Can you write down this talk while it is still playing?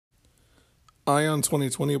Ion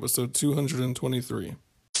 2020, episode 223.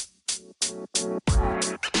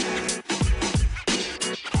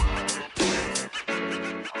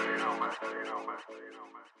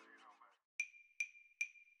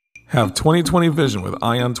 Have 2020 vision with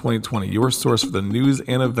Ion 2020, your source for the news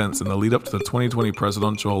and events in the lead up to the 2020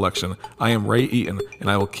 presidential election. I am Ray Eaton, and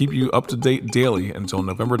I will keep you up to date daily until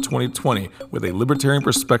November 2020 with a libertarian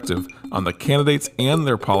perspective on the candidates and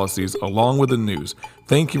their policies, along with the news.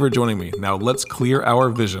 Thank you for joining me. Now let's clear our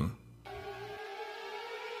vision.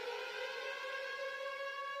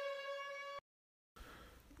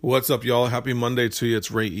 What's up, y'all? Happy Monday to you.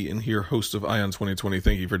 It's Ray Eaton here, host of Ion 2020.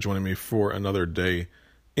 Thank you for joining me for another day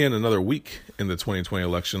and another week in the 2020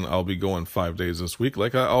 election. I'll be going 5 days this week,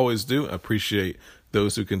 like I always do. I appreciate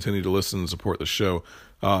those who continue to listen and support the show.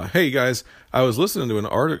 Hey guys, I was listening to an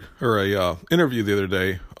article or a interview the other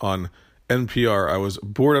day on NPR. I was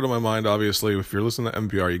bored out of my mind. Obviously, if you're listening to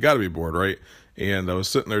NPR, you got to be bored, right? And I was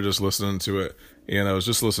sitting there just listening to it, and I was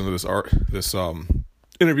just listening to this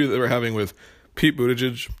interview that they were having with Pete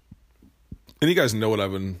Buttigieg. And you guys know what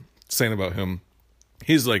I've been saying about him.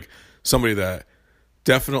 He's like somebody that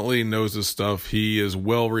definitely knows his stuff. He is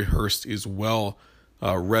well rehearsed. He's well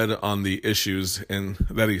read on the issues and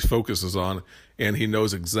that he focuses on, and he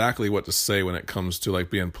knows exactly what to say when it comes to like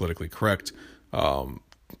being politically correct. Not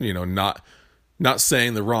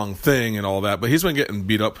saying the wrong thing and all that. But he's been getting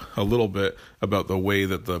beat up a little bit about the way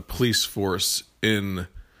that the police force in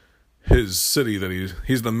his city, that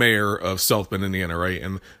he's the mayor of South Bend, Indiana, right?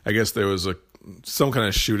 And I guess there was some kind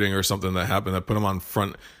of shooting or something that happened that put him on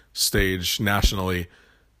front stage nationally,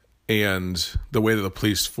 and the way that the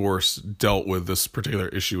police force dealt with this particular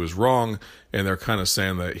issue was wrong, and they're kind of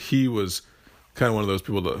saying that he was kind of one of those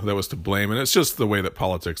people that was to blame. And it's just the way that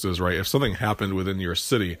politics is, right? If something happened within your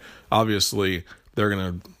city, obviously they're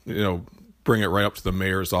going to bring it right up to the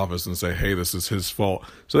mayor's office and say, hey, this is his fault.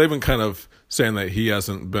 So they've been kind of saying that he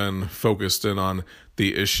hasn't been focused in on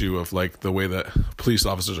the issue of like the way that police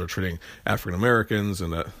officers are treating African Americans,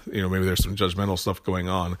 and that, maybe there's some judgmental stuff going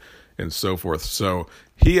on and so forth. So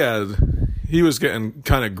he was getting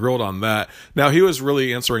kind of grilled on that. Now, he was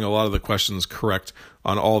really answering a lot of the questions correct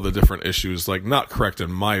on all the different issues, like not correct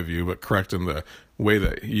in my view, but correct in the way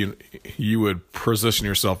that you would position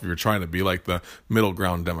yourself if you're trying to be like the middle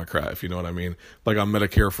ground Democrat, if you know what I mean. Like on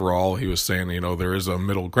Medicare for all, he was saying, there is a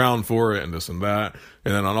middle ground for it and this and that.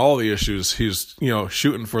 And then on all the issues, he's,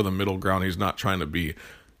 shooting for the middle ground. He's not trying to be,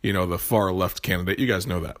 the far left candidate. You guys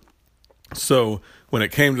know that. So when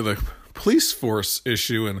it came to the police force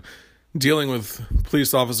issue and dealing with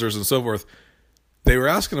police officers and so forth, they were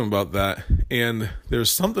asking him about that. And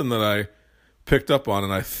there's something that I picked up on,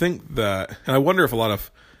 and I think that, and I wonder if a lot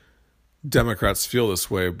of Democrats feel this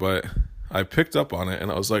way, but I picked up on it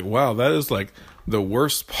and I was like, wow, that is like the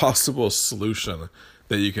worst possible solution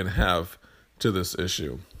that you can have to this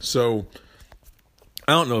issue. So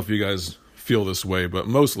I don't know if you guys feel this way, but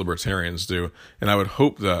most libertarians do, and I would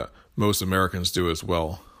hope that most Americans do as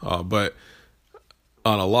well. But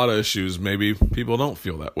on a lot of issues, maybe people don't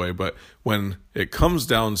feel that way. But when it comes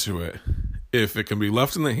down to it, if it can be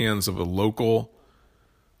left in the hands of the local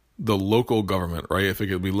government, right? If it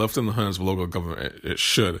can be left in the hands of local government, it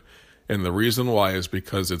should. And the reason why is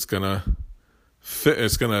because it's gonna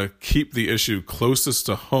keep the issue closest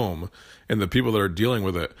to home, and the people that are dealing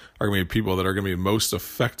with it are gonna be people that are gonna be most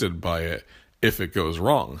affected by it if it goes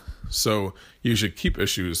wrong. So you should keep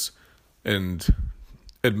issues and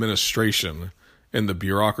administration and the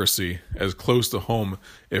bureaucracy as close to home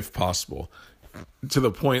if possible. To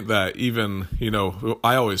the point that even,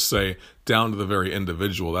 I always say down to the very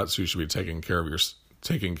individual, that's who should be taking care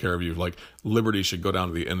of you. Like liberty should go down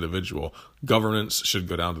to the individual. Governance should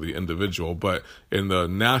go down to the individual. But in the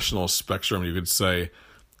national spectrum, you could say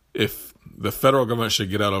if the federal government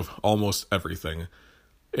should get out of almost everything,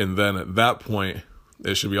 and then at that point,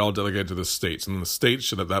 it should be all delegated to the states. And the states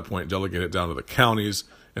should at that point delegate it down to the counties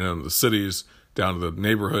and then the cities, down to the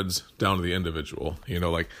neighborhoods, down to the individual.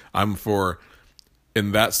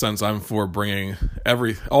 In that sense, I'm for bringing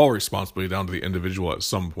all responsibility down to the individual at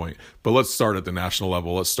some point. But let's start at the national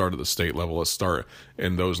level. Let's start at the state level. Let's start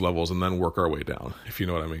in those levels and then work our way down, if you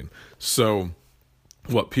know what I mean. So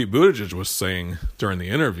what Pete Buttigieg was saying during the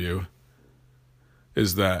interview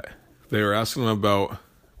is that they were asking him about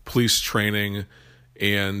police training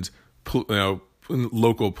and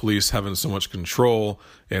local police having so much control,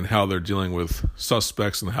 and how they're dealing with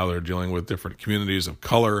suspects and how they're dealing with different communities of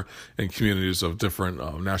color and communities of different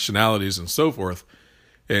nationalities and so forth.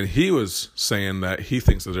 And he was saying that he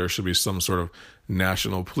thinks that there should be some sort of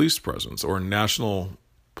national police presence or national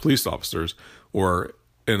police officers, or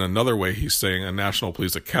in another way, he's saying a national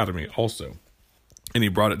police academy also. And he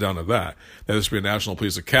brought it down to that there should be a National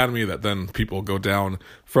Police Academy, that then people go down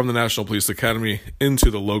from the National Police Academy into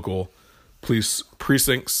the local police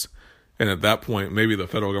precincts. And at that point, maybe the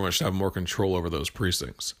federal government should have more control over those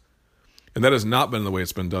precincts. And that has not been the way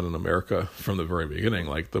it's been done in America from the very beginning.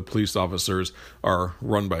 Like, the police officers are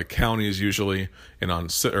run by counties usually, and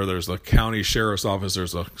there's the county sheriff's office,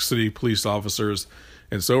 there's the city police officers,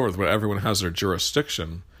 and so forth. But everyone has their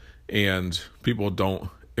jurisdiction, and people don't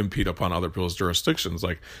impede upon other people's jurisdictions.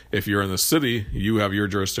 Like, if you're in the city, you have your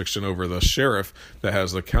jurisdiction over the sheriff that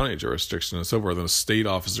has the county jurisdiction, and so forth. And the state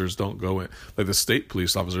officers don't go in, like the state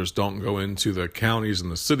police officers don't go into the counties and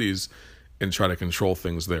the cities and try to control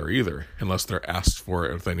things there either, unless they're asked for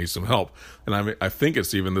it if they need some help. And I think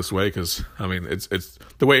it's even this way because, it's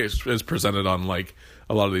the way it's presented on, like,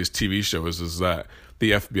 a lot of these TV shows is that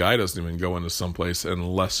the FBI doesn't even go into someplace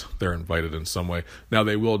unless they're invited in some way. Now,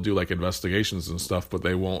 they will do, like, investigations and stuff, but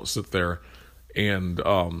they won't sit there and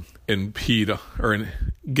impede or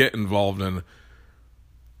get involved in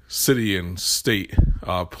city and state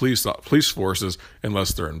police forces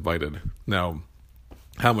unless they're invited. Now,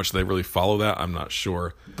 how much they really follow that, I'm not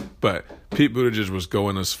sure. But Pete Buttigieg was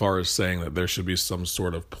going as far as saying that there should be some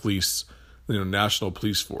sort of police, national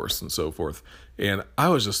police force and so forth. And I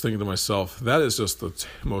was just thinking to myself, that is just the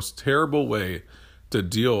most terrible way to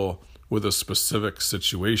deal with a specific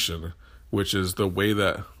situation, which is the way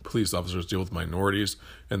that police officers deal with minorities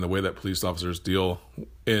and the way that police officers deal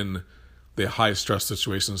in the high stress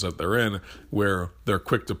situations that they're in, where they're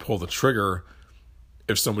quick to pull the trigger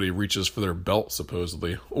if somebody reaches for their belt,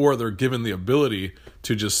 supposedly, or they're given the ability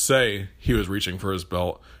to just say he was reaching for his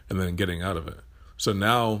belt and then getting out of it. So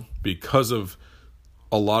now, because of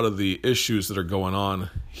a lot of the issues that are going on,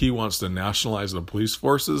 he wants to nationalize the police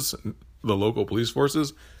forces, the local police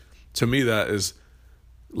forces. To me, that is,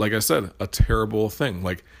 like I said, a terrible thing.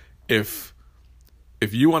 Like, if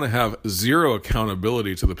you want to have zero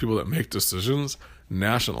accountability to the people that make decisions,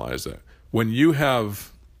 nationalize it. When you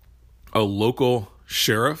have a local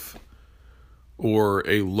sheriff or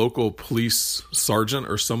a local police sergeant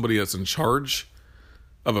or somebody that's in charge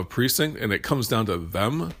of a precinct, and it comes down to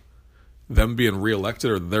them being reelected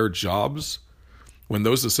or their jobs, when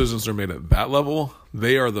those decisions are made at that level,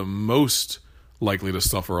 they are the most likely to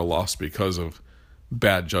suffer a loss because of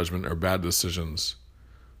bad judgment or bad decisions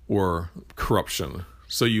or corruption.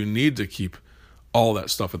 So you need to keep all that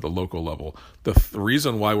stuff at the local level. The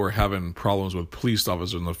reason why we're having problems with police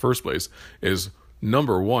officers in the first place is,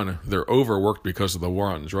 number one, they're overworked because of the war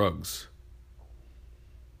on drugs.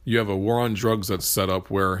 You have a war on drugs that's set up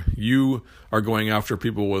where you are going after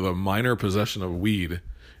people with a minor possession of weed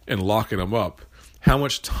and locking them up. How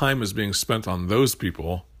much time is being spent on those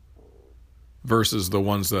people versus the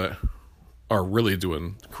ones that are really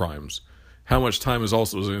doing crimes? How much time is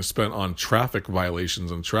also being spent on traffic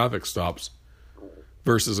violations and traffic stops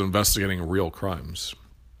versus investigating real crimes?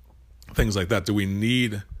 Things like that. Do we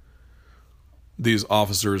need these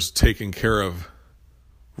officers taking care of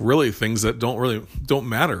really things that don't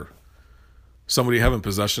matter? Somebody having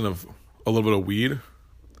possession of a little bit of weed,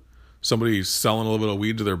 somebody selling a little bit of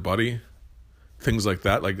weed to their buddy, things like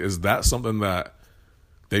that. Like, is that something that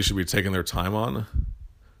they should be taking their time on?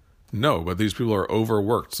 No, but these people are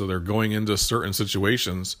overworked, so they're going into certain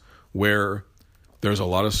situations where there's a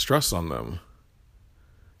lot of stress on them.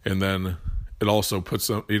 And then it also puts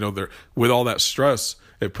them, they're, with all that stress,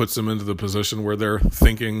 it puts them into the position where they're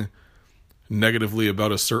thinking negatively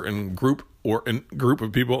about a certain group or group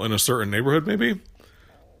of people in a certain neighborhood, maybe.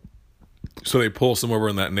 So they pull some over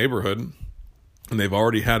in that neighborhood, and they've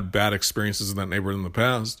already had bad experiences in that neighborhood in the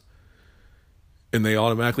past, and they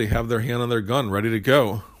automatically have their hand on their gun ready to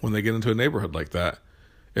go when they get into a neighborhood like that.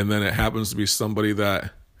 And then it happens to be somebody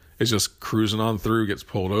that is just cruising on through, gets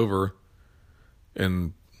pulled over,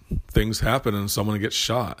 and things happen and someone gets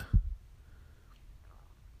shot.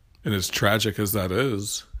 And as tragic as that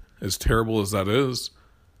is, as terrible as that is,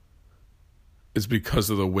 it's because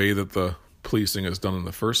of the way that the policing is done in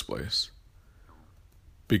the first place.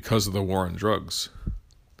 Because of the war on drugs.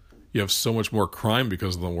 You have so much more crime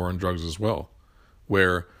because of the war on drugs as well,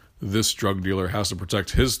 where this drug dealer has to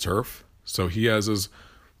protect his turf, so he has his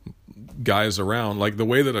guys around. Like the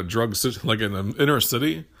way that like in the inner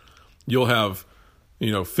city, you'll have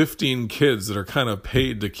 15 kids that are kind of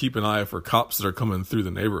paid to keep an eye for cops that are coming through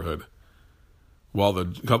the neighborhood, while the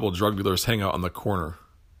couple of drug dealers hang out on the corner.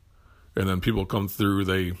 And then people come through,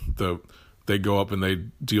 they go up and they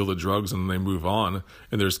deal the drugs and they move on.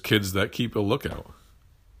 And there's kids that keep a lookout.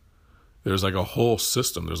 There's like a whole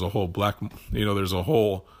system. There's a whole there's a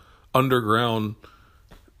whole underground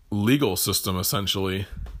legal system essentially,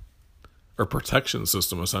 or protection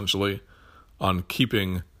system essentially, on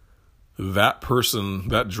keeping that person,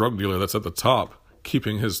 that drug dealer that's at the top,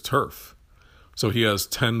 keeping his turf. So he has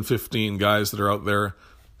 10, 15 guys that are out there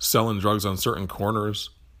selling drugs on certain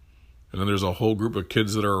corners. And then there's a whole group of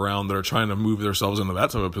kids that are around that are trying to move themselves into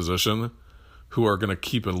that type of position who are going to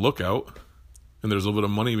keep a lookout. And there's a little bit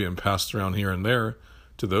of money being passed around here and there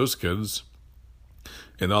to those kids.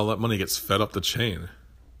 And all that money gets fed up the chain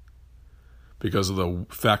because of the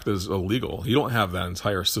fact that it's illegal. You don't have that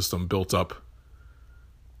entire system built up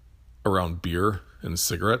around beer and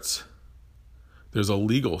cigarettes. There's a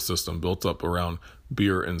legal system built up around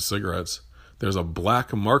beer and cigarettes. There's a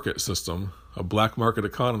black market system, a black market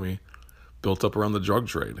economy built up around the drug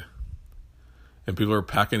trade. And people are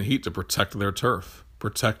packing heat to protect their turf,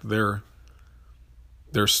 protect their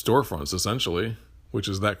storefronts, essentially, which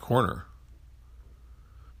is that corner.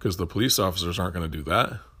 Because the police officers aren't going to do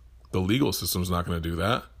that. The legal system's not going to do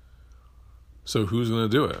that. So who's going to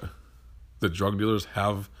do it? The drug dealers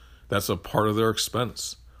have, that's a part of their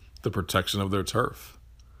expense, the protection of their turf.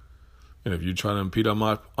 And if you try to impede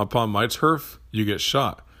upon my turf, you get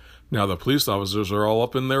shot. Now, the police officers are all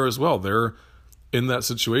up in there as well. They're in that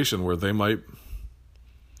situation where they might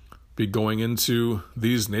be going into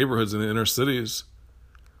these neighborhoods in the inner cities,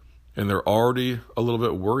 and they're already a little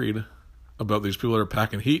bit worried about these people that are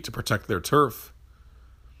packing heat to protect their turf.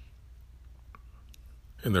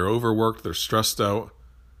 And they're overworked, they're stressed out.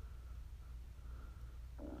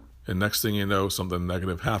 And next thing you know, something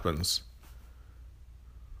negative happens.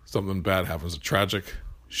 Something bad happens. A tragic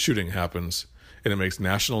shooting happens. And it makes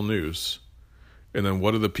national news. And then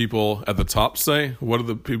what do the people at the top say? What do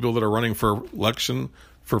the people that are running for election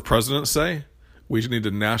for president say? We need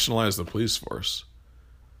to nationalize the police force.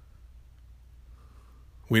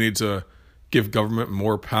 We need to give government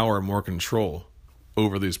more power and more control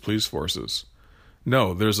over these police forces.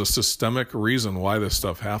 No, there's a systemic reason why this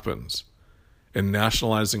stuff happens. And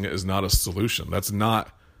nationalizing it is not a solution. That's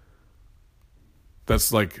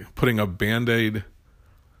like putting a Band-Aid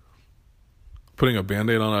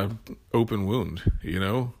on an open wound, you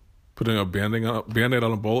know? Putting a Band-Aid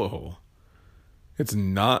on a bullet hole. It's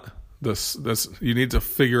not this. You need to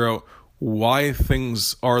figure out why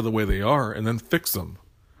things are the way they are and then fix them.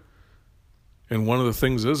 And one of the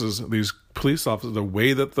things is these police officers, the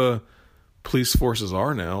way that the police forces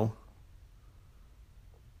are now,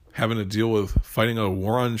 having to deal with fighting a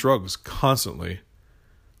war on drugs constantly,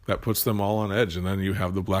 that puts them all on edge. And then you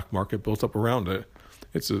have the black market built up around it.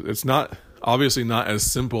 It's not, obviously not as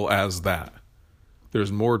simple as that.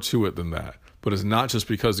 There's more to it than that. But it's not just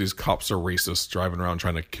because these cops are racist driving around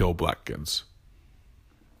trying to kill black kids.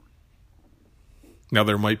 Now,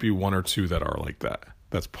 there might be one or two that are like that.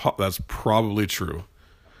 That's probably true.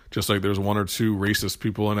 Just like there's one or two racist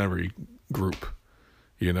people in every group,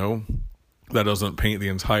 you know? That doesn't paint the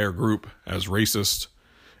entire group as racist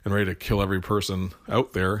and ready to kill every person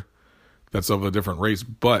out there that's of a different race,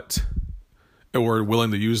 but or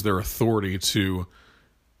willing to use their authority to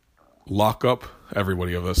lock up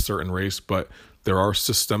everybody of a certain race. But there are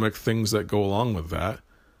systemic things that go along with that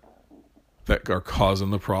are causing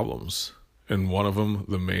the problems. And one of them,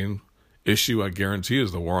 the main issue, I guarantee,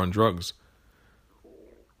 is the war on drugs.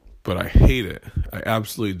 But I hate it. I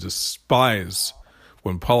absolutely despise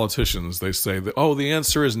when politicians, they say that, oh, the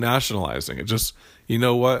answer is nationalizing. It just, you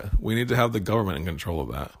know what? We need to have the government in control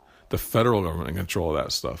of that. The federal government in control of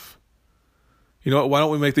that stuff. You know what? Why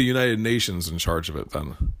don't we make the United Nations in charge of it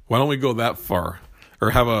then? Why don't we go that far? Or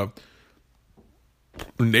have a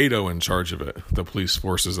NATO in charge of it, the police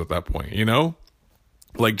forces at that point, you know?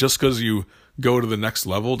 Like, just because you go to the next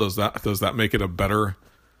level, does that make it a better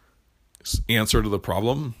answer to the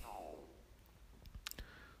problem?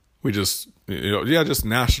 We just, just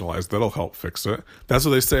nationalize. That'll help fix it. That's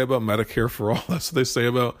what they say about Medicare for all. That's what they say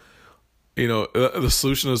about, the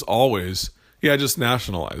solution is always, just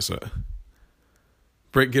nationalize it.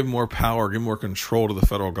 Give more power, give more control to the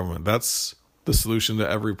federal government. That's the solution to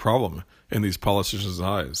every problem in these politicians'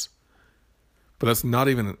 eyes. But that's not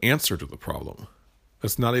even an answer to the problem.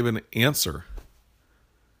 That's not even an answer.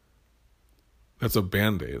 That's a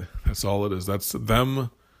Band-Aid. That's all it is. That's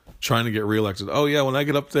them trying to get reelected. Oh yeah, when I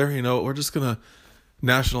get up there, we're just going to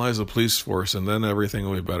nationalize the police force and then everything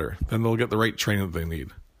will be better. Then they'll get the right training that they need.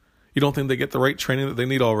 You don't think they get the right training that they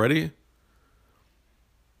need already?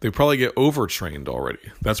 They probably get overtrained already.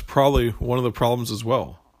 That's probably one of the problems as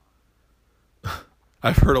well.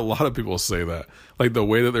 I've heard a lot of people say that. Like, the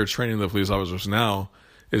way that they're training the police officers now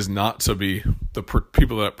is not to be the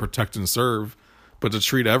people that protect and serve, but to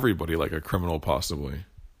treat everybody like a criminal possibly.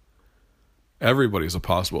 Everybody's a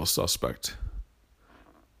possible suspect.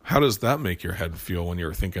 How does that make your head feel when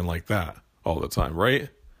you're thinking like that all the time, right?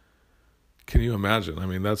 can you imagine? I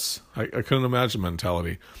mean, I couldn't imagine the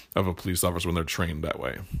mentality of a police officer when they're trained that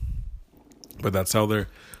way. But that's how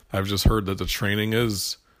I've just heard that the training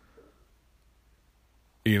is,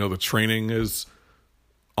 the training is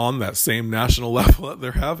on that same national level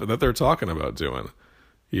that they're talking about doing.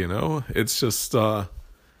 It's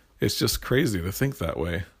just crazy to think that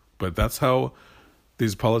way. But that's how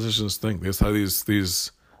these politicians think. That's how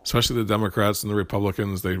these, especially the Democrats and the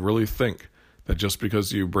Republicans, they really think that just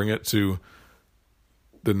because you bring it to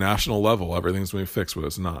the national level, everything's going to be fixed, but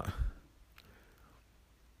it's not.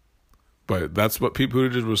 But that's what Pete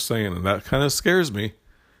Buttigieg was saying, and that kind of scares me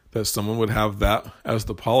that someone would have that as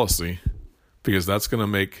the policy, because that's going to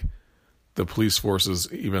make the police forces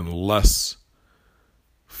even less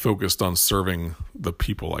focused on serving the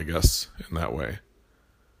people, I guess, in that way.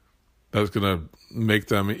 That's going to make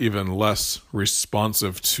them even less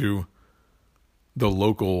responsive to the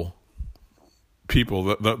local people.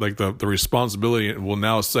 The responsibility will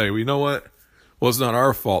now say, well, you know what? Well, it's not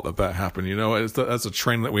our fault that happened. That's a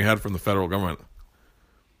training that we had from the federal government.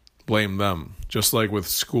 Blame them. Just like with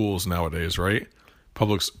schools nowadays, right?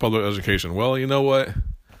 Public education. Well, you know what?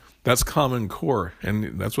 That's Common Core,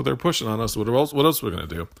 and that's what they're pushing on us. What else are we going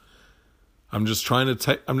to do? I'm just trying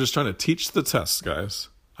to teach the test, guys.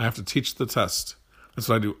 I have to teach the test. That's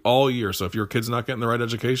what I do all year. So if your kid's not getting the right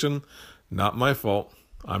education, not my fault.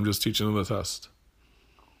 I'm just teaching them the test.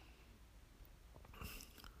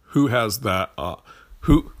 Who has that?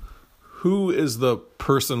 Who is the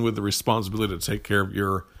person with the responsibility to take care of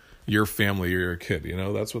your family or your kid?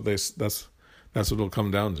 That's what it'll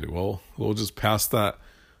come down to. Well, we'll just pass that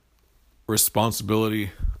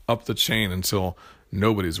responsibility up the chain until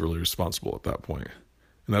nobody's really responsible at that point.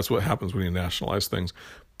 And that's what happens when you nationalize things.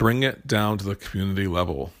 Bring it down to the community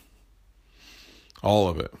level. All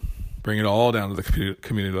of it. Bring it all down to the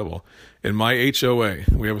community level. In my HOA,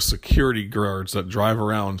 we have security guards that drive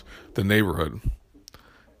around the neighborhood.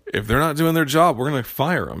 If they're not doing their job, we're going to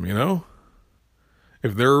fire them,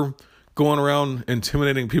 If they're going around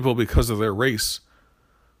intimidating people because of their race,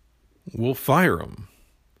 we'll fire them.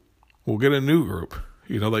 We'll get a new group.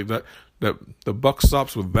 Like that the buck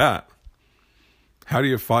stops with that. How do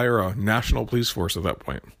you fire a national police force at that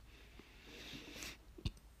point?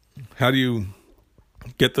 How do you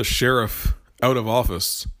get the sheriff out of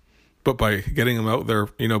office, but by getting him out there,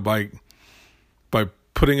 by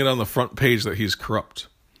putting it on the front page that he's corrupt?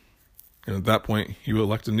 And at that point, you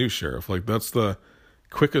elect a new sheriff. Like, that's the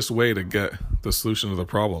quickest way to get the solution to the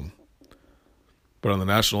problem. But on the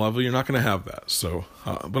national level, you're not going to have that. So,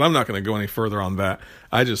 but I'm not going to go any further on that.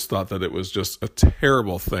 I just thought that it was just a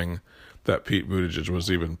terrible thing that Pete Buttigieg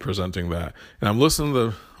was even presenting that. And I'm listening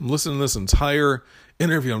to this entire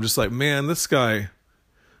interview. I'm just like, man, this guy,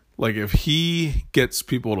 like, if he gets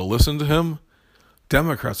people to listen to him,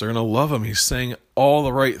 Democrats are going to love him. He's saying all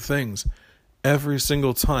the right things every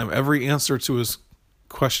single time, every answer to his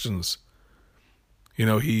questions. He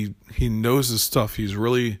knows his stuff. He's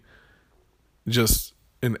really just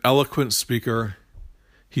an eloquent speaker.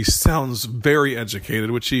 He sounds very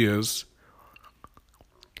educated, which he is.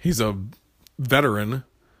 He's a veteran.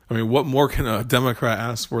 I mean, what more can a Democrat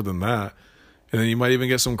ask for than that? And then you might even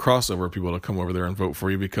get some crossover people to come over there and vote for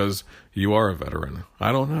you because you are a veteran.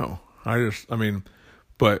 I don't know.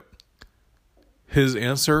 But his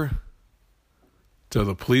answer to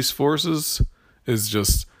the police forces is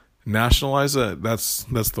just nationalize it. That's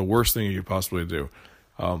the worst thing you could possibly do.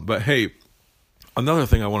 But hey, another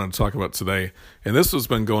thing I wanted to talk about today, and this has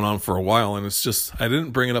been going on for a while, and it's just, I didn't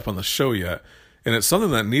bring it up on the show yet, and it's something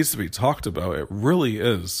that needs to be talked about. It really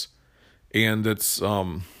is. And it's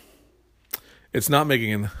not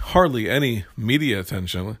making hardly any media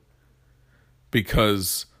attention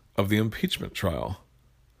because of the impeachment trial,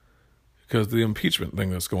 because of the impeachment thing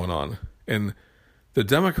that's going on. And the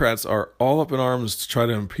Democrats are all up in arms to try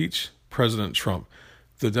to impeach President Trump.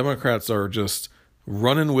 The Democrats are just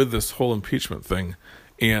running with this whole impeachment thing.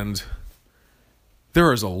 And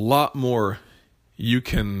there is a lot more you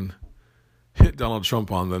can hit Donald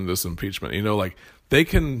Trump on than this impeachment.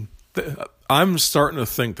 I'm starting to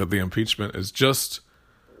think that the impeachment is just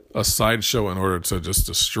a sideshow in order to just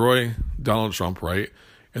destroy Donald Trump, right?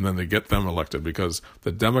 And then they get them elected, because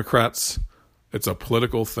the Democrats, it's a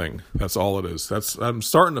political thing. That's all it is. I'm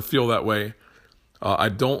starting to feel that way.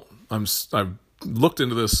 I've looked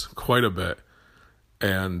into this quite a bit,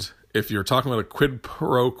 and if you're talking about a quid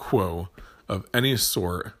pro quo of any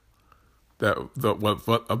sort,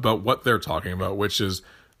 about what they're talking about, which is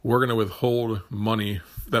we're going to withhold money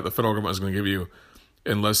that the federal government is going to give you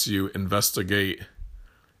unless you investigate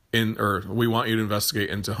we want you to investigate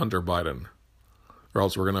into Hunter Biden. or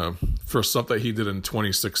else we're going to, for stuff that he did in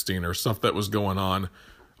 2016 or stuff that was going on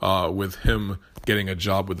with him getting a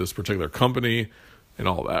job with this particular company and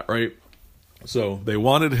all that, right? So they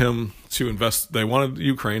wanted him to they wanted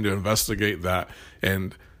Ukraine to investigate that.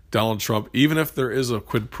 And Donald Trump, even if there is a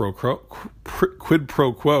quid pro quo,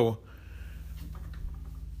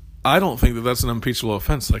 I don't think that that's an impeachable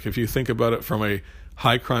offense. Like, if you think about it from a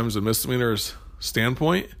high crimes and misdemeanors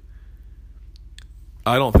standpoint,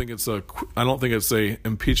 I don't think it's a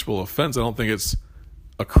impeachable offense. I don't think it's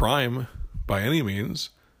a crime by any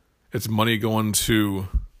means. It's money going to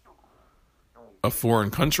a foreign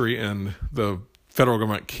country, and the federal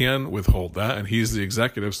government can withhold that, and he's the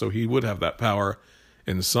executive, so he would have that power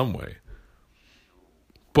in some way.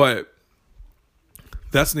 But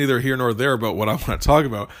that's neither here nor there about what I want to talk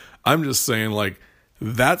about. I'm just saying, like,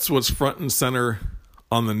 that's what's front and center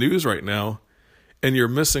on the news right now, and you're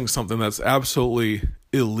missing something that's absolutely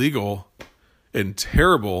illegal and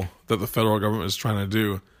terrible that the federal government is trying to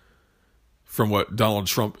do from what Donald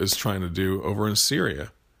Trump is trying to do over in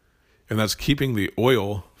Syria. And that's keeping the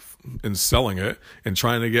oil and selling it and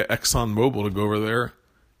trying to get ExxonMobil to go over there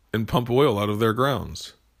and pump oil out of their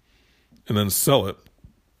grounds and then sell it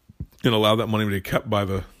and allow that money to be kept by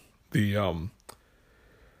the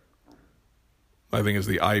I think it's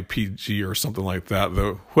the IPG or something like that.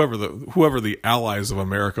 Whoever the allies of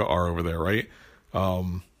America are over there, right?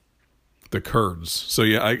 The Kurds. So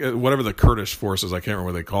yeah, whatever the Kurdish forces, I can't remember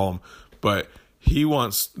what they call them, but he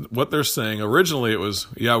wants, what they're saying, originally it was,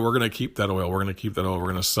 yeah, we're going to keep that oil, we're going to keep that oil, we're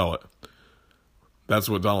going to sell it. That's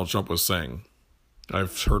what Donald Trump was saying.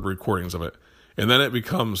 I've heard recordings of it. And then it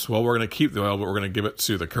becomes, well, we're going to keep the oil, but we're going to give it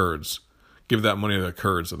to the Kurds. Give that money to the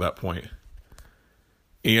Kurds at that point.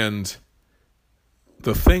 And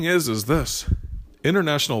the thing is this,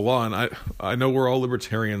 international law, and I know we're all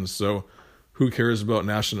libertarians, so who cares about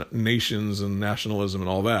nations and nationalism and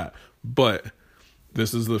all that, but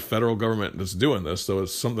this is the federal government that's doing this, so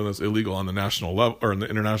it's something that's illegal on the national level or on the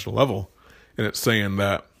international level, and it's saying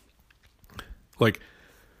that, like,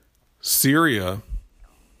 Syria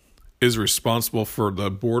is responsible for the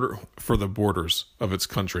borders of its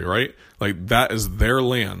country, right? Like, that is their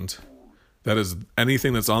land. That is,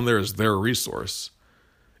 anything that's on there is their resource.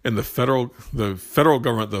 And the federal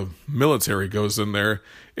government, the military, goes in there,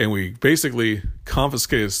 and we basically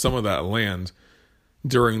confiscated some of that land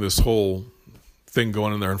during this whole thing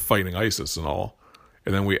going in there and fighting ISIS and all.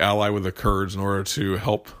 And then we ally with the Kurds in order to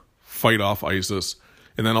help fight off ISIS.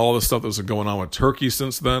 And then all the stuff that's going on with Turkey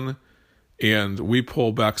since then. And we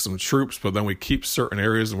pull back some troops, but then we keep certain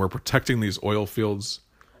areas, and we're protecting these oil fields.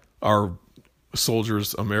 Our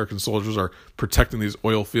soldiers, American soldiers, are protecting these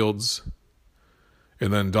oil fields.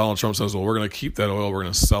 And then Donald Trump says, well, we're going to keep that oil, we're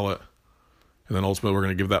going to sell it. And then ultimately we're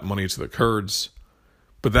going to give that money to the Kurds.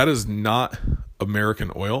 But that is not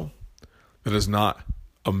American oil. That is not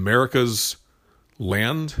America's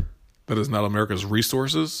land. That is not America's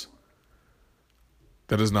resources.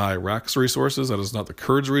 That is not Iraq's resources. That is not the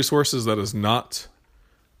Kurds' resources. That is not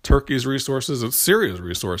Turkey's resources. It's Syria's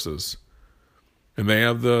resources. And they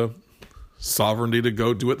have the sovereignty to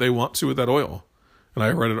go do what they want to with that oil. And I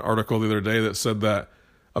read an article the other day that said that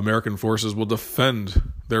American forces will defend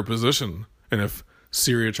their position. And if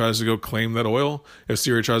Syria tries to go claim that oil, if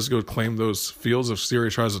Syria tries to go claim those fields, if Syria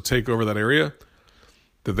tries to take over that area,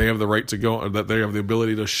 that they have the right to go, that they have the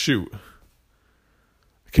ability to shoot.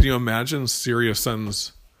 Can you imagine Syria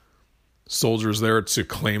sends soldiers there to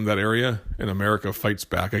claim that area and America fights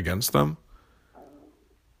back against them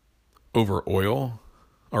over oil?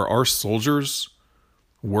 Are our soldiers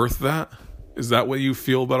worth that? Is that what you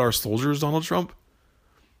feel about our soldiers, Donald Trump?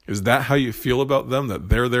 Is that how you feel about them, that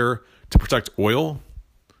they're there to protect oil?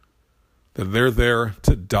 That they're there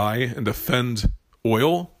to die and defend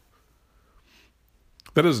oil?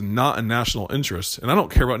 That is not a national interest. And I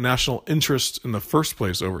don't care about national interest in the first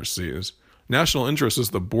place overseas. National interest is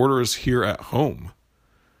the borders here at home.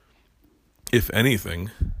 If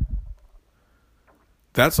anything,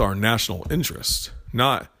 that's our national interest,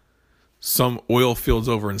 not some oil fields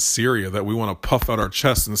over in Syria that we want to puff out our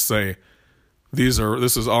chests and say, this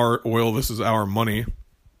is our oil, this is our money,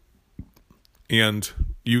 and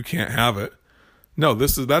you can't have it. No,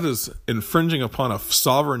 that is infringing upon a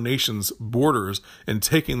sovereign nation's borders and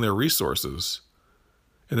taking their resources.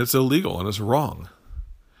 And it's illegal and it's wrong.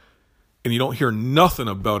 And you don't hear nothing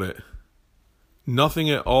about it.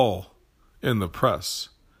 Nothing at all in the press.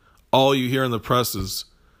 All you hear in the press is,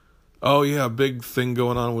 oh yeah, big thing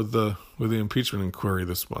going on with the impeachment inquiry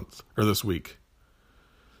this month or this week.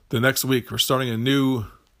 The next week we're starting a new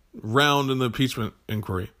round in the impeachment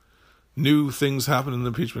inquiry. New things happen in the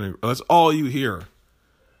impeachment inquiry. That's all you hear.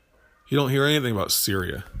 You don't hear anything about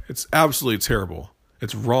Syria. It's absolutely terrible.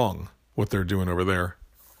 It's wrong what they're doing over there.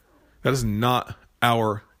 That is not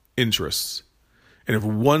our interests. And if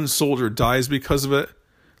one soldier dies because of it,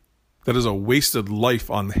 that is a wasted life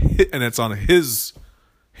and it's on his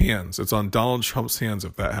hands. It's on Donald Trump's hands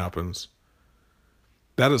if that happens.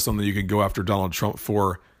 That is something you could go after Donald Trump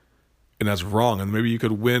for, and that's wrong. And maybe you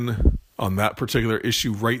could win on that particular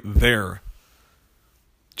issue right there,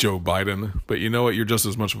 Joe Biden. But you know what? You're just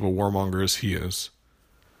as much of a warmonger as he is.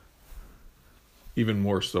 Even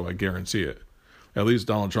more so, I guarantee it. At least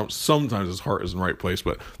Donald Trump, sometimes his heart is in the right place,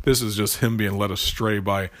 but this is just him being led astray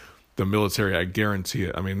by the military. I guarantee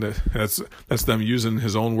it. I mean, that's them using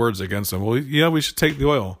his own words against him. Well, yeah, we should take the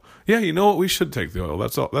oil. Yeah, you know what? We should take the oil.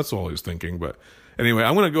 That's all he's thinking. But anyway,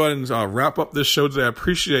 I'm going to go ahead and wrap up this show today. I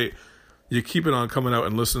appreciate you keeping on coming out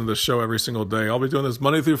and listening to the show every single day. I'll be doing this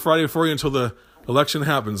Monday through Friday for you until the election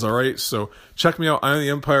happens, all right? So check me out,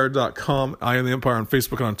 eyeontheempire.com, Eye on the Empire on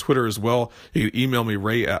Facebook and on Twitter as well. You can email me,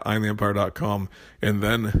 ray@eyeontheempire.com. And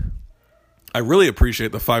then I really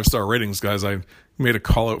appreciate the 5-star ratings, guys. I made a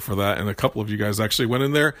call out for that, and a couple of you guys actually went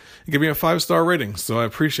in there and gave me a 5-star rating. So I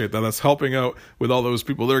appreciate that. That's helping out with all those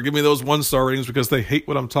people that are giving me those 1-star ratings because they hate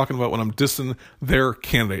what I'm talking about when I'm dissing their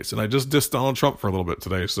candidates. And I just dissed Donald Trump for a little bit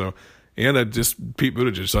today, and I just Pete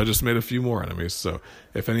Buttigieg, so I just made a few more enemies. So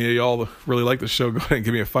if any of y'all really like the show, go ahead and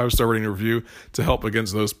give me a 5-star rating review to help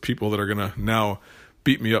against those people that are going to now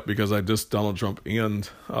beat me up because I dissed Donald Trump and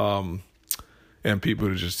Pete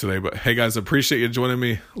Buttigieg today. But hey, guys, appreciate you joining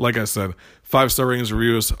me. Like I said, 5-star ratings,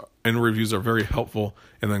 reviews are very helpful.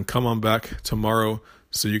 And then come on back tomorrow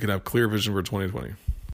so you can have clear vision for 2020.